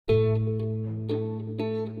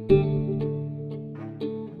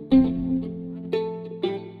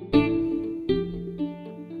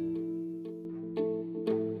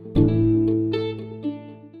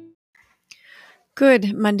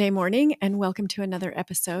Good Monday morning, and welcome to another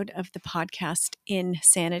episode of the podcast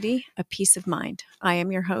Insanity, A Peace of Mind. I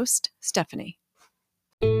am your host, Stephanie.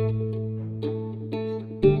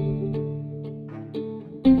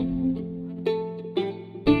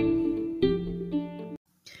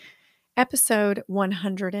 Episode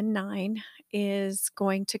 109 is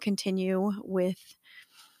going to continue with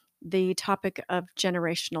the topic of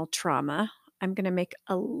generational trauma. I'm going to make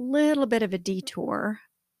a little bit of a detour,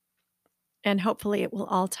 and hopefully it will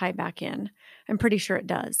all tie back in. I'm pretty sure it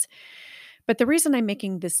does. But the reason I'm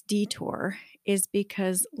making this detour is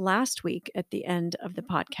because last week at the end of the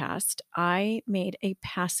podcast, I made a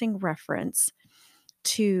passing reference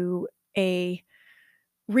to a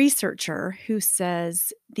researcher who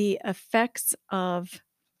says the effects of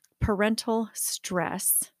parental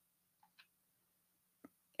stress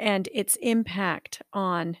and its impact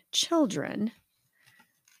on children,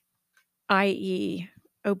 i.e.,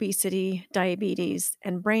 obesity, diabetes,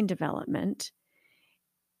 and brain development,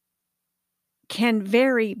 can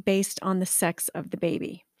vary based on the sex of the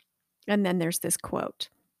baby. And then there's this quote: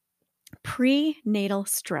 prenatal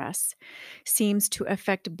stress seems to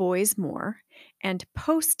affect boys more, and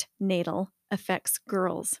postnatal affects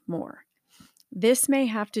girls more. This may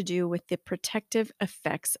have to do with the protective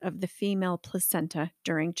effects of the female placenta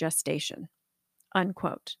during gestation.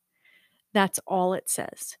 Unquote. That's all it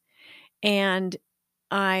says. And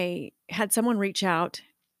I had someone reach out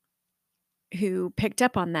who picked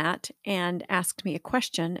up on that and asked me a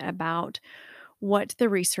question about what the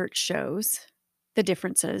research shows the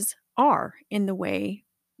differences are in the way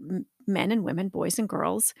men and women, boys and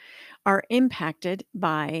girls, are impacted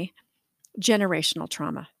by generational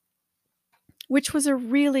trauma, which was a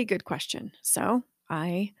really good question. So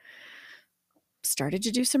I started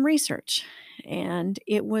to do some research, and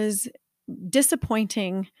it was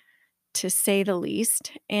disappointing to say the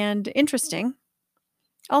least, and interesting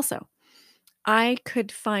also. I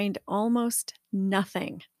could find almost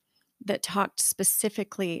nothing that talked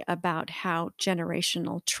specifically about how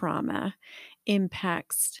generational trauma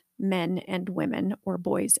impacts men and women, or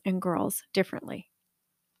boys and girls, differently.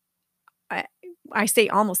 I say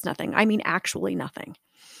almost nothing. I mean actually nothing.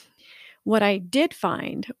 What I did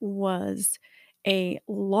find was a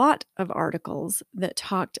lot of articles that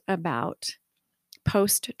talked about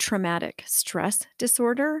post-traumatic stress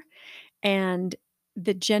disorder and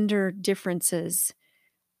the gender differences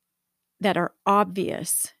that are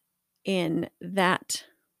obvious in that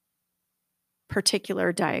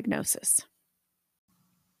particular diagnosis.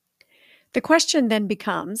 The question then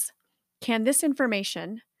becomes, can this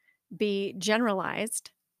information be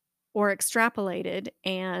generalized or extrapolated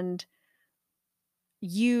and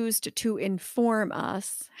used to inform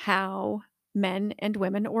us how men and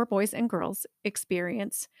women, or boys and girls,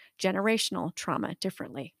 experience generational trauma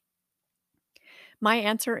differently? My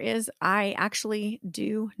answer is I actually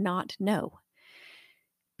do not know,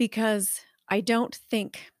 because I don't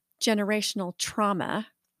think generational trauma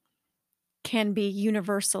can be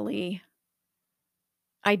universally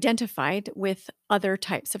identified with other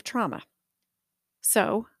types of trauma.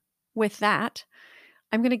 So, with that,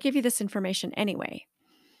 I'm going to give you this information anyway,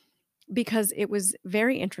 because it was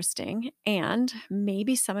very interesting, and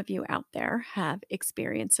maybe some of you out there have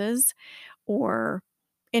experiences or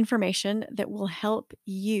information that will help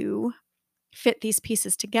you fit these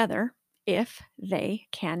pieces together if they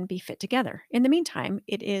can be fit together. In the meantime,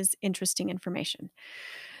 it is interesting information.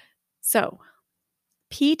 So,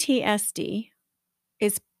 PTSD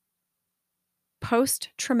is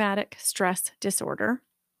post-traumatic stress disorder,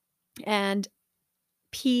 and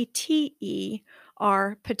PTE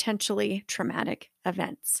are potentially traumatic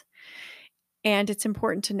events. And it's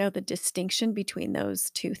important to know the distinction between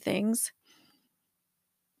those two things,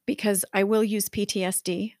 because I will use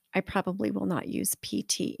PTSD. I probably will not use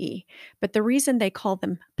PTE. But the reason they call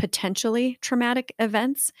them potentially traumatic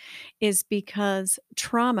events is because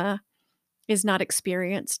trauma is not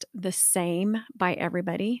experienced the same by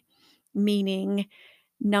everybody, meaning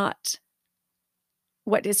not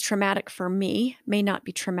what is traumatic for me may not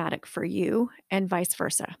be traumatic for you, and vice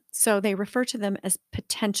versa. So they refer to them as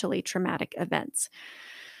potentially traumatic events,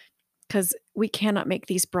 because we cannot make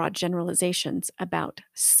these broad generalizations about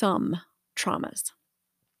some traumas.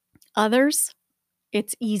 Others,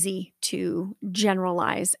 it's easy to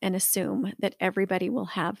generalize and assume that everybody will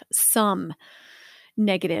have some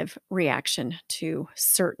negative reaction to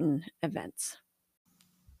certain events.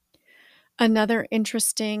 Another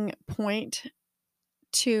interesting point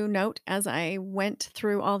to note as I went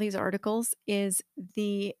through all these articles is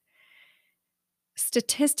the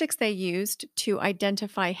statistics they used to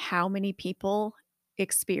identify how many people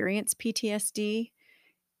experience PTSD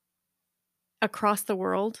across the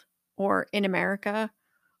world or in America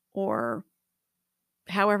or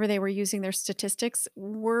however they were using their statistics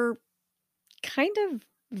were kind of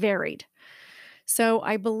varied. So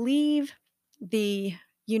I believe the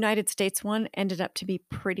United States one ended up to be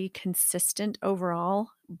pretty consistent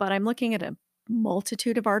overall, but I'm looking at a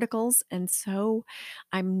multitude of articles, and so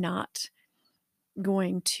I'm not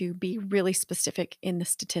going to be really specific in the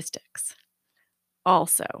statistics.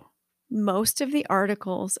 Also, most of the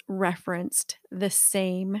articles referenced the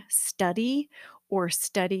same study or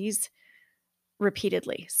studies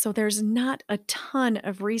repeatedly. So there's not a ton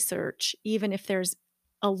of research, even if there's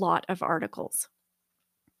a lot of articles.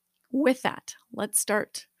 With that, let's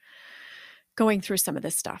start going through some of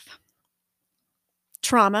this stuff.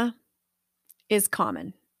 Trauma is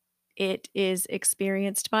common. It is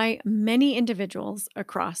experienced by many individuals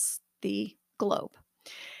across the globe.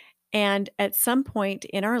 And at some point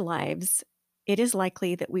in our lives, it is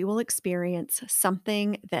likely that we will experience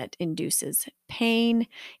something that induces pain,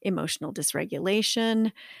 emotional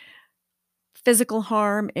dysregulation, physical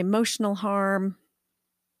harm, emotional harm,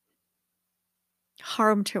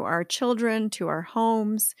 harm to our children, to our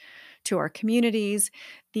homes, to our communities.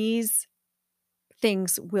 These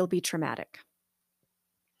things will be traumatic.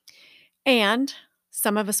 And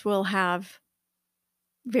some of us will have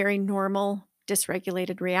very normal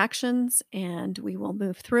dysregulated reactions and we will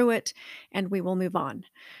move through it and we will move on.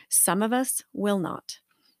 Some of us will not.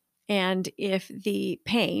 And if the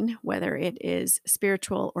pain, whether it is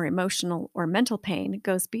spiritual or emotional or mental pain,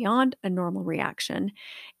 goes beyond a normal reaction,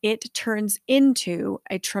 it turns into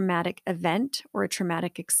a traumatic event or a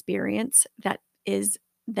traumatic experience that is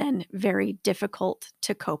then very difficult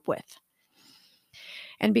to cope with.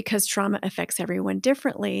 And because trauma affects everyone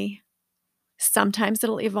differently, sometimes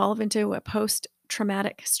it'll evolve into a post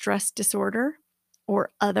traumatic stress disorder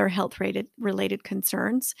or other health related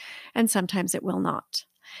concerns, and sometimes it will not.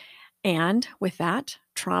 And with that,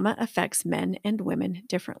 trauma affects men and women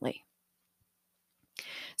differently.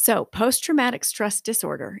 So, post traumatic stress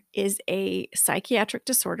disorder is a psychiatric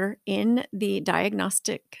disorder in the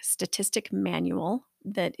Diagnostic Statistic Manual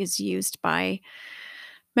that is used by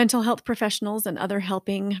mental health professionals and other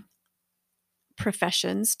helping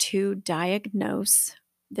professions to diagnose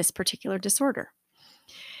this particular disorder.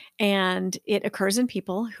 And it occurs in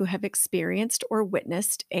people who have experienced or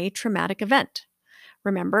witnessed a traumatic event.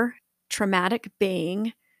 Remember, traumatic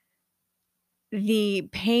being the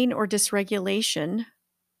pain or dysregulation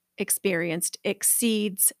experienced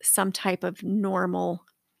exceeds some type of normal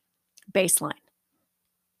baseline.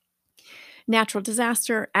 Natural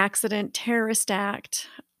disaster, accident, terrorist act,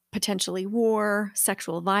 potentially war,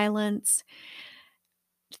 sexual violence,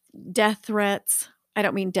 death threats. I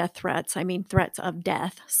don't mean death threats, I mean threats of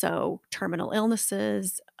death. So, terminal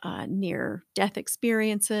illnesses, near death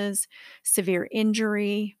experiences, severe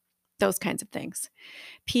injury, those kinds of things.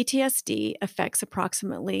 PTSD affects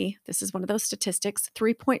approximately, this is one of those statistics,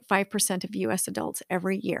 3.5% of US adults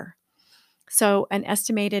every year. So, an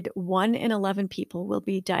estimated 1 in 11 people will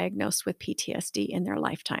be diagnosed with PTSD in their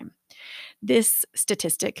lifetime. This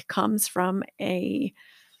statistic comes from an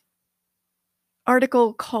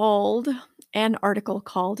article called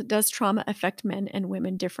Does Trauma Affect Men and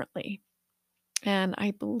Women Differently? And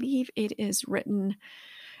I believe it is written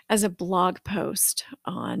as a blog post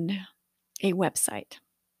on a website.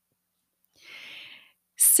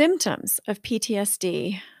 Symptoms of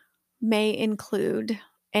PTSD may include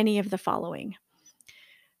any of the following: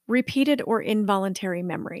 repeated or involuntary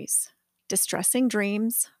memories, distressing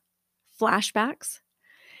dreams, flashbacks,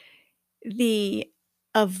 the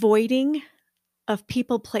avoiding of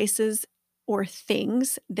people, places, or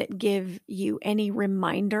things that give you any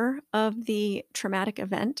reminder of the traumatic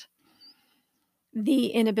event, the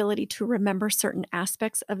inability to remember certain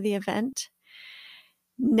aspects of the event,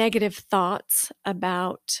 negative thoughts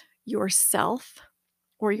about yourself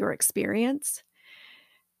or your experience,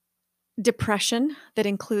 depression that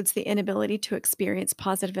includes the inability to experience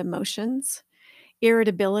positive emotions,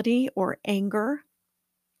 irritability or anger,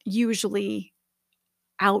 usually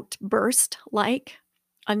outburst like,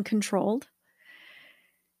 uncontrolled.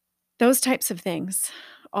 Those types of things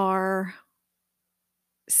are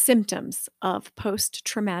symptoms of post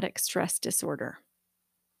traumatic stress disorder.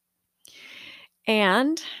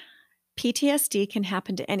 And PTSD can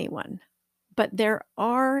happen to anyone, but there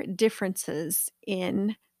are differences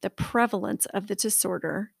in the prevalence of the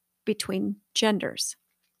disorder between genders.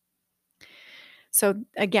 So,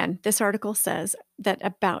 again, this article says that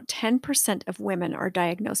about 10% of women are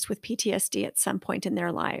diagnosed with PTSD at some point in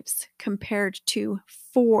their lives, compared to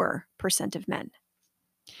 4% of men,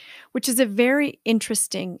 which is a very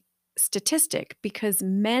interesting statistic because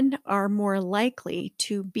men are more likely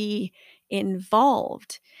to be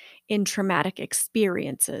involved in traumatic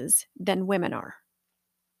experiences than women are.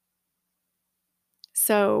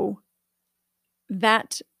 So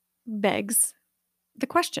that begs the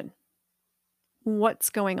question, what's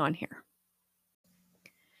going on here?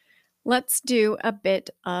 Let's do a bit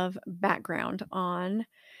of background on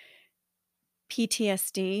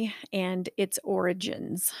PTSD and its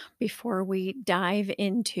origins before we dive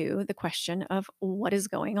into the question of what is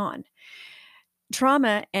going on.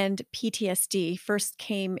 Trauma and PTSD first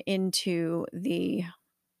came into the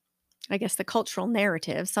cultural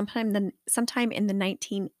narrative sometime in the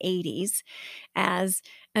 1980s as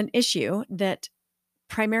an issue that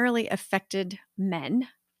primarily affected men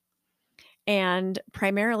and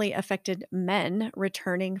primarily affected men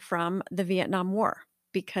returning from the Vietnam War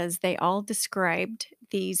because they all described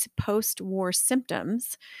these post-war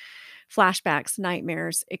symptoms, flashbacks,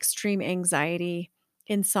 nightmares, extreme anxiety,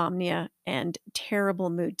 insomnia, and terrible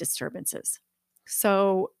mood disturbances.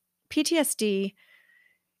 So, PTSD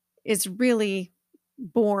is really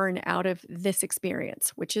born out of this experience,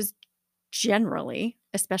 which is generally,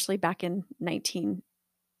 especially back in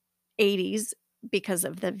 1980s because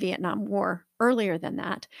of the Vietnam War earlier than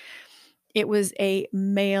that, it was a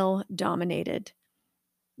male-dominated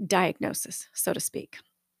diagnosis, so to speak.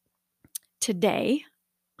 Today,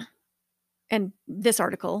 and this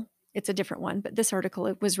article, it's a different one, but this article,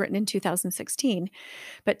 it was written in 2016.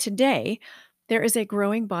 But today, there is a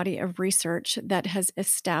growing body of research that has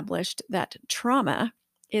established that trauma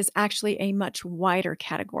is actually a much wider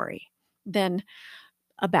category than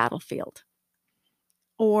a battlefield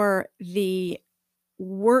or the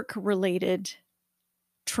work-related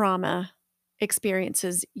trauma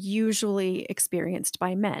experiences usually experienced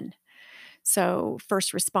by men. So,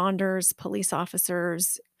 first responders, police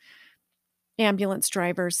officers, ambulance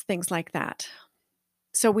drivers, things like that.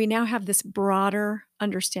 So, we now have this broader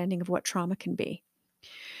understanding of what trauma can be.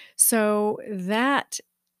 So, that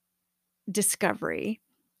discovery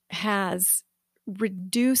has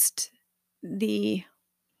reduced the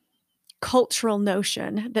cultural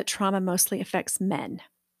notion that trauma mostly affects men.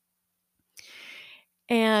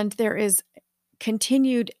 And there is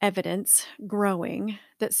continued evidence growing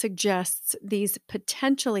that suggests these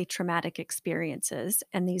potentially traumatic experiences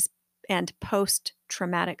and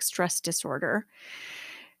post-traumatic stress disorder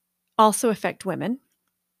also affect women.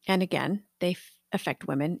 And again, they affect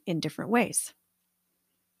women in different ways.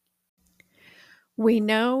 We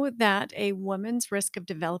know that a woman's risk of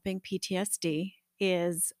developing PTSD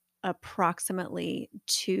is approximately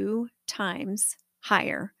 2 times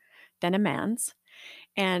higher than a man's.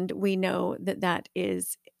 And we know that that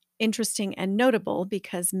is interesting and notable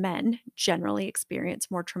because men generally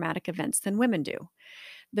experience more traumatic events than women do.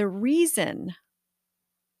 The reason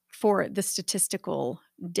for the statistical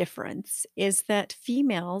difference is that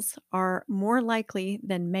females are more likely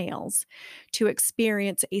than males to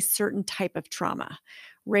experience a certain type of trauma,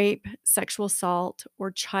 rape, sexual assault,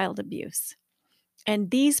 or child abuse.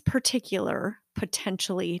 And these particular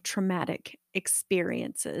potentially traumatic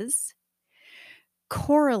experiences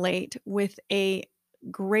correlate with a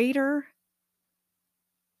greater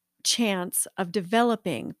chance of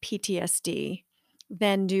developing PTSD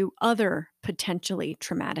than do other potentially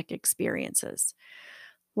traumatic experiences,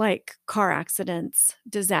 like car accidents,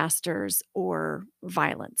 disasters, or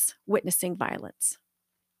violence, witnessing violence.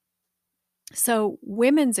 So,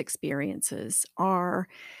 women's experiences are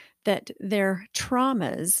that their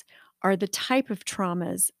traumas are the type of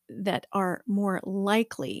traumas that are more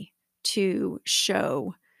likely to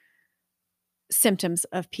show symptoms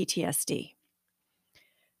of PTSD.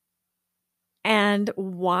 And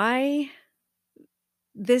why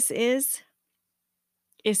this is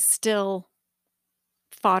still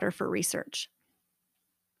fodder for research.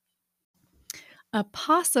 A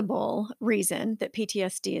possible reason that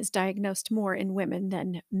PTSD is diagnosed more in women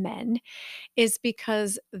than men is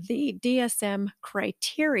because the DSM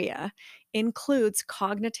criteria includes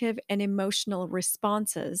cognitive and emotional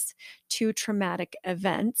responses to traumatic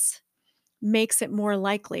events, makes it more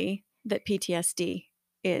likely that PTSD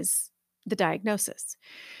is the diagnosis.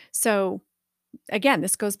 So, again,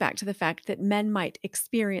 this goes back to the fact that men might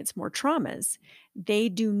experience more traumas. They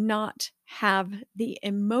do not have the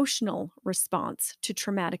emotional response to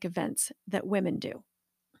traumatic events that women do.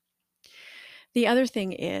 The other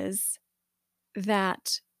thing is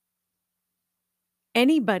that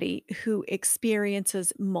anybody who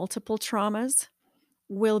experiences multiple traumas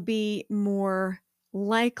will be more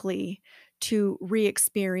likely to re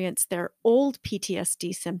experience their old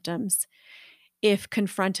PTSD symptoms if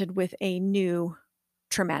confronted with a new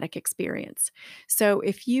traumatic experience. So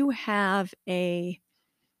if you have a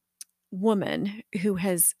woman who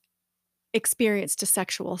has experienced a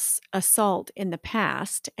sexual assault in the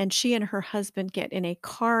past and she and her husband get in a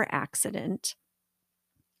car accident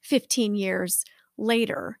 15 years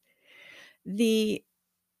later, the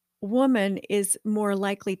woman is more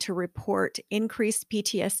likely to report increased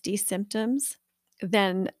PTSD symptoms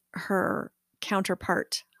than her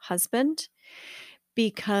counterpart husband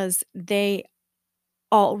because they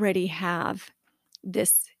already have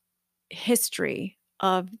this history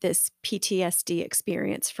of this PTSD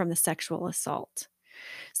experience from the sexual assault.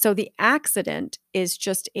 So the accident is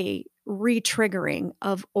just a re-triggering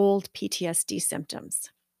of old PTSD symptoms.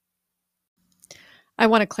 I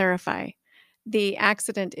want to clarify. The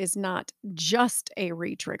accident is not just a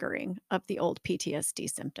re-triggering of the old PTSD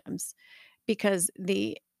symptoms because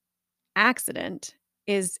the accident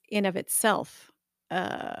is in of itself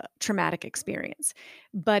a traumatic experience,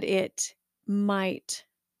 but it might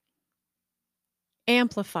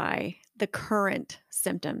amplify the current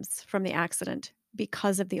symptoms from the accident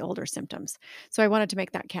because of the older symptoms. So I wanted to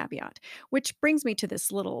make that caveat, which brings me to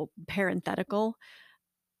this little parenthetical.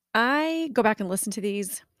 I go back and listen to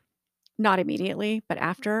these, not immediately, but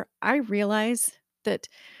after I realize that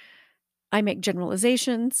I make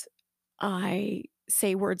generalizations. I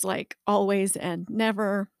say words like always and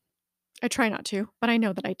never. I try not to, but I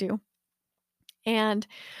know that I do. And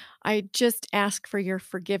I just ask for your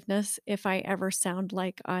forgiveness if I ever sound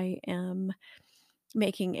like I am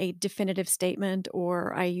making a definitive statement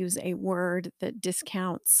or I use a word that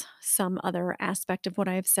discounts some other aspect of what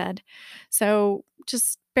I've said. So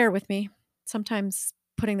just bear with me. Sometimes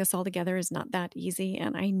putting this all together is not that easy,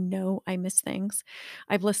 and I know I miss things.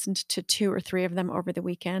 I've listened to two or three of them over the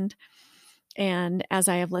weekend. And as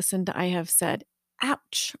I have listened, I have said,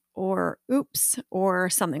 ouch, or oops, or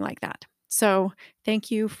something like that. So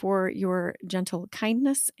thank you for your gentle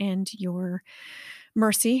kindness and your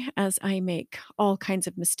mercy as I make all kinds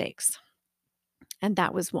of mistakes. And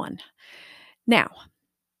that was one. Now,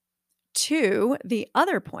 to the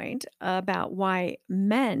other point about why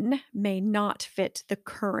men may not fit the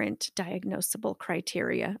current diagnosable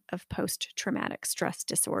criteria of post traumatic stress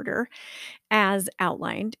disorder, as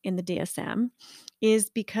outlined in the DSM, is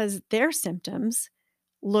because their symptoms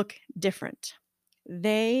look different.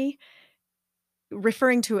 They,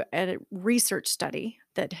 referring to a research study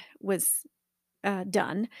that was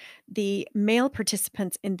done, the male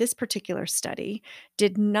participants in this particular study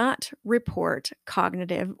did not report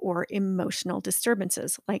cognitive or emotional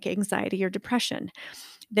disturbances like anxiety or depression.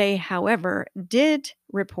 They, however, did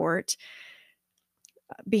report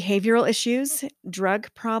behavioral issues,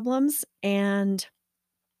 drug problems, and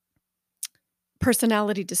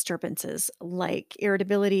personality disturbances like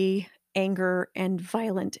irritability, anger, and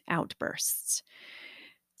violent outbursts.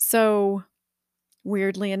 So,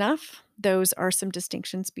 weirdly enough, those are some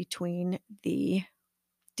distinctions between the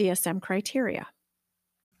DSM criteria.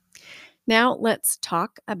 Now, let's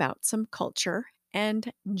talk about some culture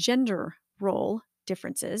and gender role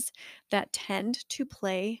differences that tend to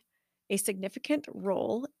play a significant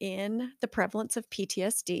role in the prevalence of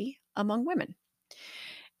PTSD among women.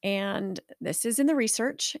 And this is in the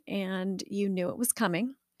research, and you knew it was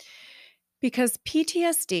coming because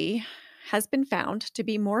PTSD has been found to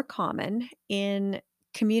be more common in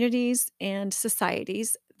communities and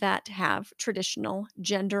societies that have traditional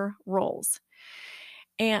gender roles.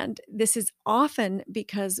 And this is often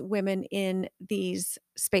because women in these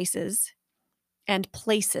spaces and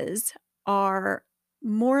places are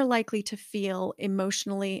more likely to feel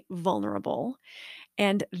emotionally vulnerable.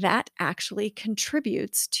 And that actually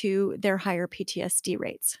contributes to their higher PTSD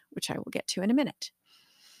rates, which I will get to in a minute.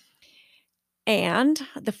 And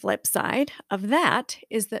the flip side of that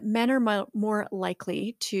is that men are more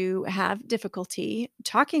likely to have difficulty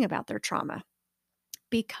talking about their trauma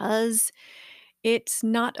because it's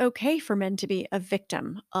not okay for men to be a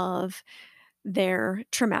victim of their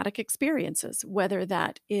traumatic experiences, whether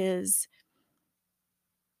that is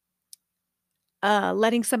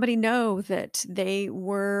letting somebody know that they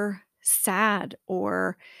were sad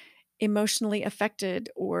or emotionally affected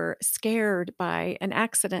or scared by an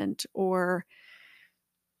accident, or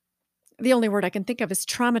the only word I can think of is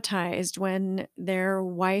traumatized when their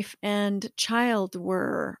wife and child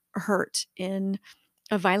were hurt in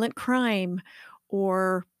a violent crime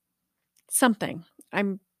or something.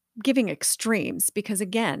 I'm giving extremes because,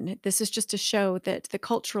 again, this is just to show that the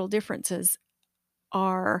cultural differences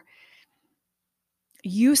are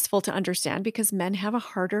useful to understand because men have a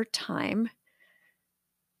harder time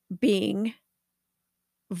being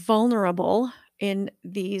vulnerable in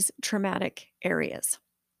these traumatic areas.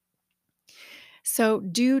 So,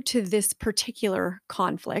 due to this particular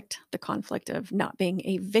conflict, the conflict of not being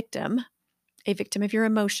a victim of your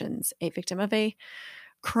emotions, a victim of a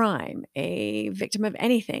crime, a victim of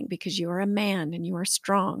anything, because you are a man and you are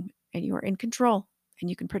strong and you are in control and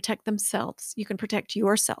you can protect themselves, you can protect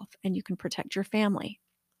yourself, and you can protect your family.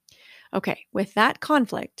 Okay, with that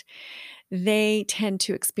conflict, they tend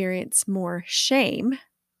to experience more shame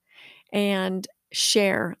and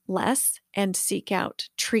share less and seek out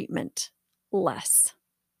treatment less.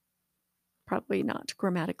 Probably not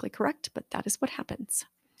grammatically correct, but that is what happens.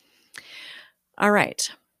 All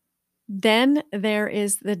right. Then there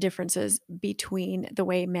is the differences between the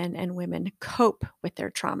way men and women cope with their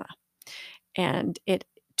trauma. And it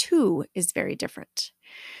too is very different.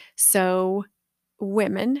 So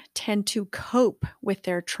women tend to cope with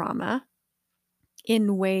their trauma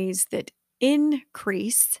in ways that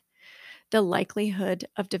increase the likelihood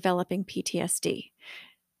of developing PTSD.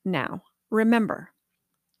 Now, remember,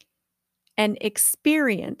 an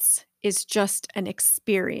experience is just an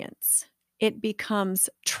experience. It becomes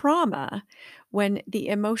trauma when the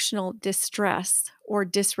emotional distress or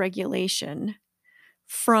dysregulation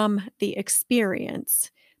from the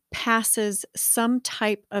experience passes some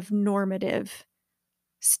type of normative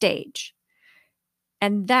stage.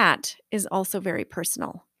 And that is also very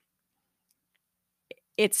personal.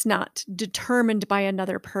 It's not determined by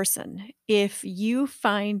another person. If you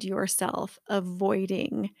find yourself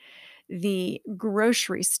avoiding the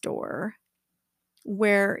grocery store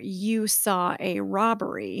where you saw a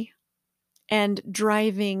robbery and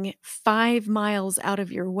driving 5 miles out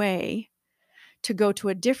of your way to go to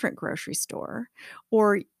a different grocery store,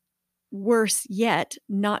 or worse yet,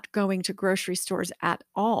 not going to grocery stores at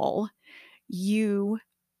all, you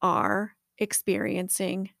are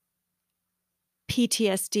experiencing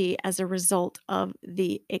PTSD as a result of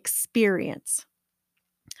the experience.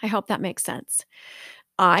 I hope that makes sense.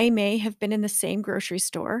 I may have been in the same grocery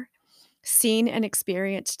store, seen and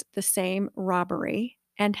experienced the same robbery,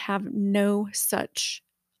 and have no such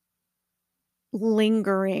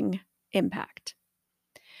lingering impact.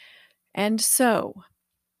 And so,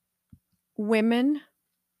 women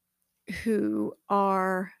who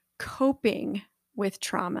are coping with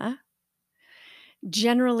trauma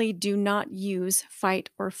generally do not use fight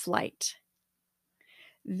or flight.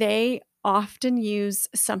 They often use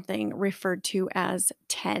something referred to as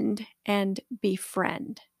tend and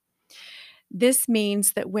befriend. This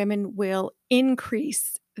means that women will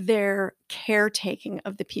increase their caretaking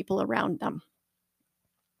of the people around them.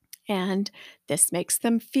 And this makes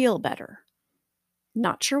them feel better.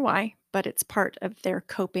 Not sure why, but it's part of their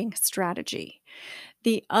coping strategy.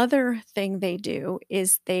 The other thing they do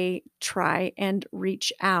is they try and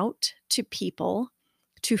reach out to people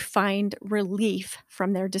to find relief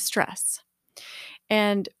from their distress.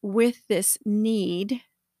 And with this need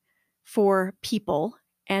for people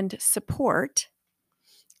and support,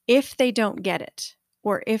 if they don't get it,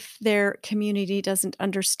 or if their community doesn't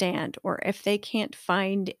understand, or if they can't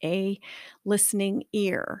find a listening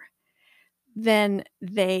ear, then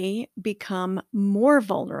they become more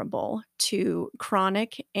vulnerable to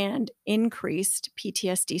chronic and increased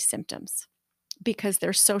PTSD symptoms because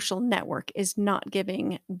their social network is not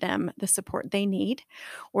giving them the support they need,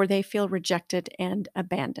 or they feel rejected and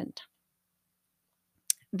abandoned.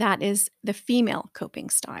 That is the female coping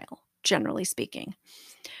style, generally speaking.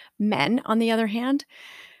 Men, on the other hand,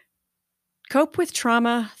 cope with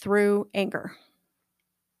trauma through anger.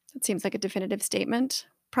 That seems like a definitive statement.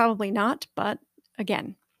 Probably not, but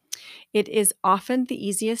again, it is often the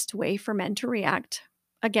easiest way for men to react,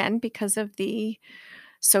 again, because of the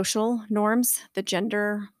social norms, the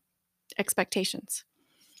gender expectations.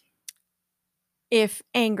 If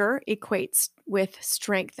anger equates with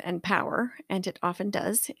strength and power, and it often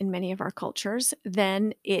does in many of our cultures,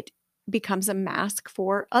 then it becomes a mask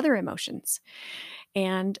for other emotions.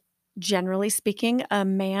 And generally speaking, a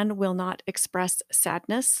man will not express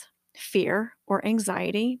sadness, fear, or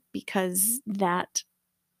anxiety because that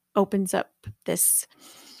opens up this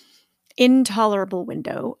intolerable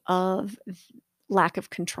window of lack of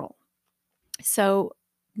control. So,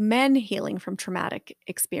 men healing from traumatic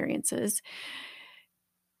experiences,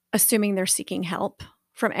 assuming they're seeking help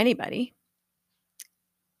from anybody,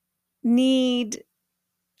 need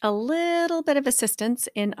a little bit of assistance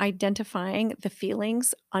in identifying the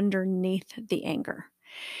feelings underneath the anger,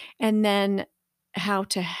 and then how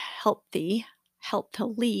to helpfully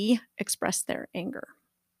express their anger.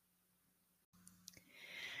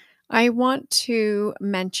 I want to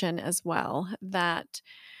mention as well that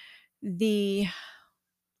the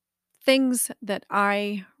things that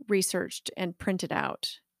I researched and printed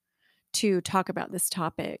out to talk about this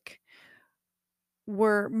topic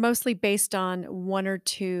were mostly based on one or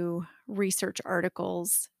two research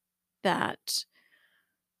articles that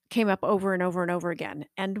came up over and over and over again.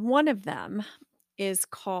 And one of them is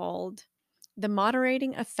called The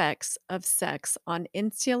Moderating Effects of Sex on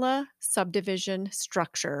Insula Subdivision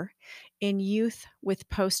Structure in Youth with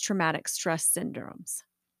Post Traumatic Stress Syndromes.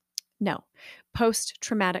 No, Post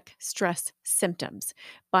Traumatic Stress Symptoms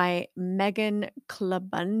by Megan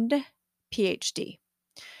Klabund, PhD,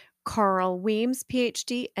 Carl Weems,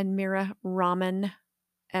 PhD, and Mira Rahman,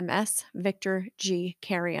 MS, Victor G.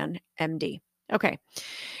 Carrion, MD. Okay.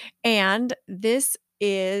 And this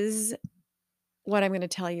is what I'm going to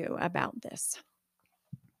tell you about this.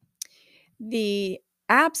 The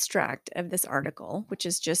abstract of this article, which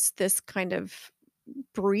is just this kind of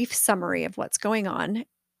brief summary of what's going on,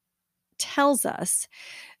 tells us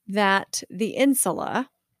that the insula,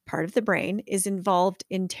 part of the brain, is involved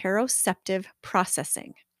in interoceptive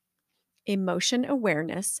processing, emotion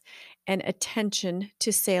awareness, and attention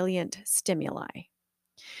to salient stimuli.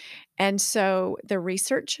 And so the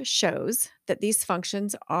research shows that these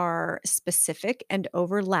functions are specific and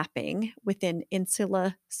overlapping within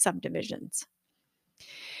insula subdivisions.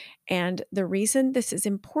 And the reason this is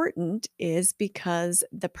important is because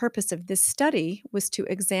the purpose of this study was to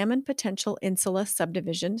examine potential insula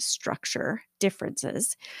subdivision structure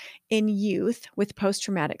differences in youth with post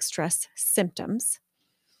traumatic stress symptoms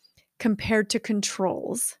compared to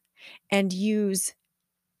controls and use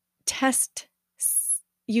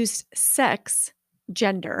sex,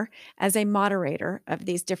 gender, as a moderator of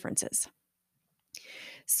these differences.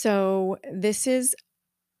 So this is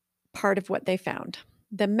part of what they found.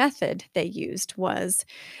 The method they used was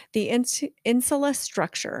the insula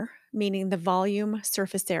structure, meaning the volume,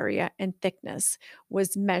 surface area, and thickness,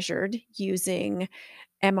 was measured using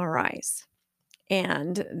MRIs.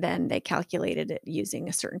 And then they calculated it using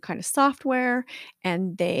a certain kind of software,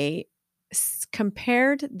 and they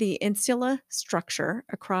compared the insula structure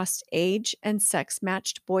across age and sex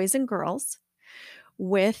matched boys and girls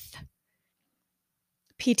with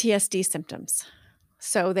PTSD symptoms.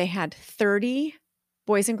 So they had 30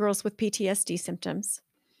 boys and girls with PTSD symptoms,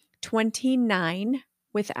 29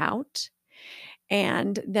 without,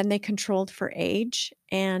 and then they controlled for age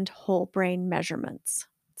and whole brain measurements.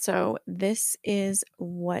 So this is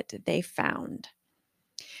what they found.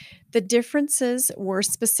 The differences were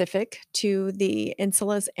specific to the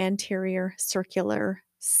insula's anterior circular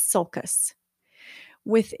sulcus.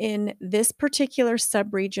 Within this particular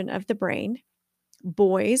subregion of the brain,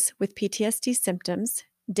 boys with PTSD symptoms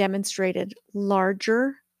demonstrated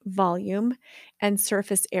larger volume and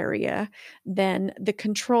surface area than the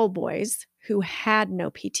control boys who had no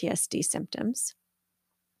PTSD symptoms.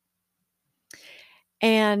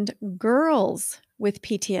 And girls with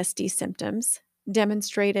PTSD symptoms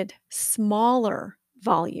demonstrated smaller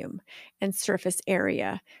volume and surface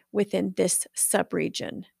area within this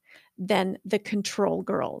subregion than the control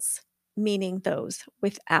girls, meaning those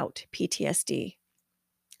without PTSD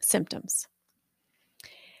symptoms.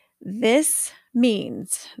 This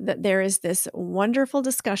means that there is this wonderful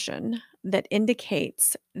discussion that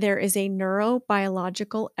indicates there is a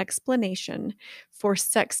neurobiological explanation for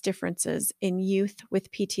sex differences in youth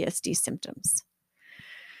with PTSD symptoms.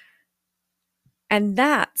 And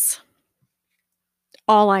that's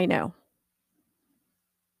all I know.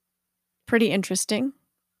 Pretty interesting.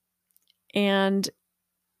 And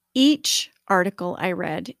each article I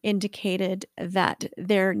read indicated that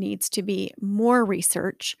there needs to be more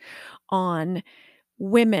research on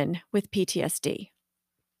women with PTSD,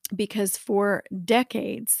 because for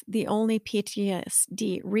decades, the only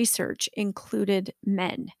PTSD research included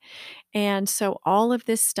men. And so all of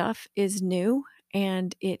this stuff is new,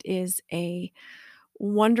 and it is a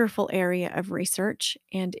wonderful area of research,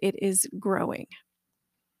 and it is growing.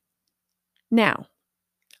 Now,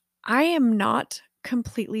 I am not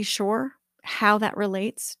completely sure how that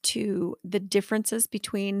relates to the differences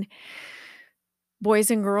between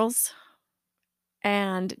boys and girls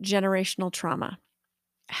and generational trauma.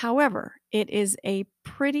 However, it is a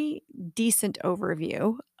pretty decent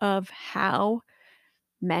overview of how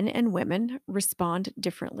men and women respond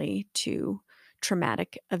differently to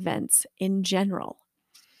traumatic events in general.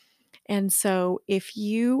 And so, if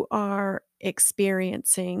you are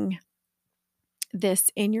experiencing this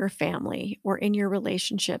in your family or in your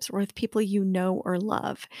relationships or with people you know or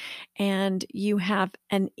love, and you have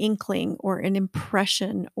an inkling or an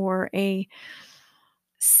impression or a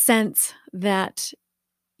sense that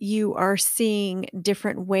you are seeing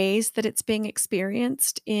different ways that it's being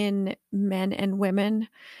experienced in men and women,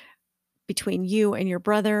 between you and your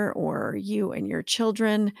brother or you and your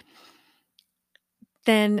children,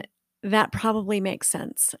 then that probably makes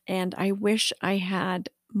sense. And I wish I had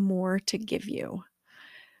more to give you.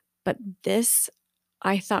 But this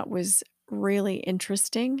I thought was really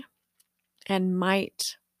interesting and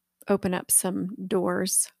might open up some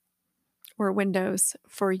doors or windows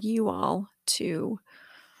for you all to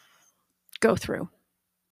go through.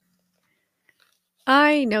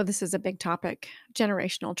 I know this is a big topic,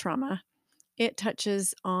 generational trauma. It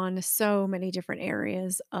touches on so many different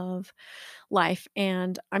areas of life,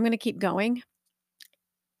 and I'm going to keep going.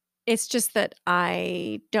 It's just that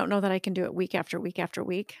I don't know that I can do it week after week after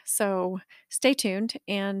week. So stay tuned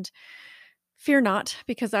and fear not,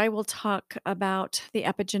 because I will talk about the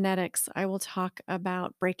epigenetics. I will talk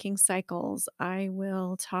about breaking cycles. I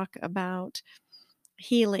will talk about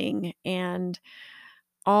healing and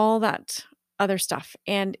all that other stuff.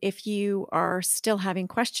 And if you are still having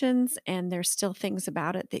questions and there's still things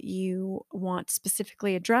about it that you want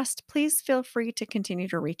specifically addressed, please feel free to continue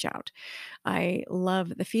to reach out. I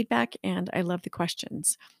love the feedback and I love the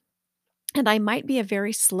questions. And I might be a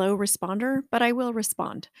very slow responder, but I will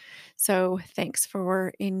respond. So thanks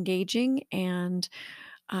for engaging. And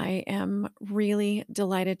I am really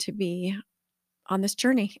delighted to be on this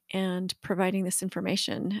journey and providing this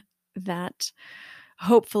information that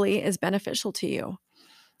hopefully is beneficial to you.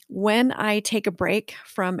 When I take a break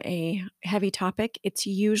from a heavy topic, it's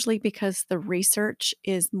usually because the research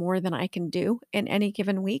is more than I can do in any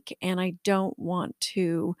given week, and I don't want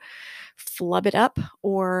to flub it up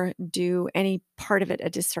or do any part of it a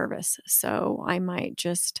disservice. So I might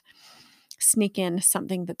just sneak in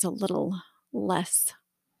something that's a little less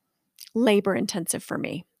labor intensive for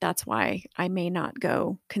me. That's why I may not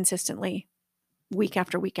go consistently week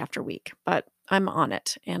after week after week, but I'm on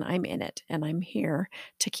it and I'm in it and I'm here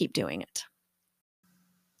to keep doing it.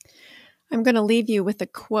 I'm going to leave you with a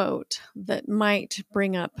quote that might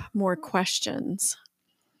bring up more questions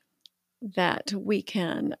that we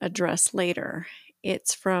can address later.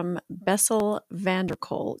 It's from Bessel van der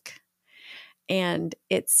Kolk, and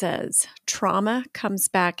it says, "Trauma comes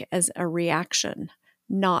back as a reaction,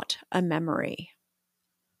 not a memory."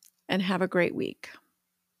 And have a great week.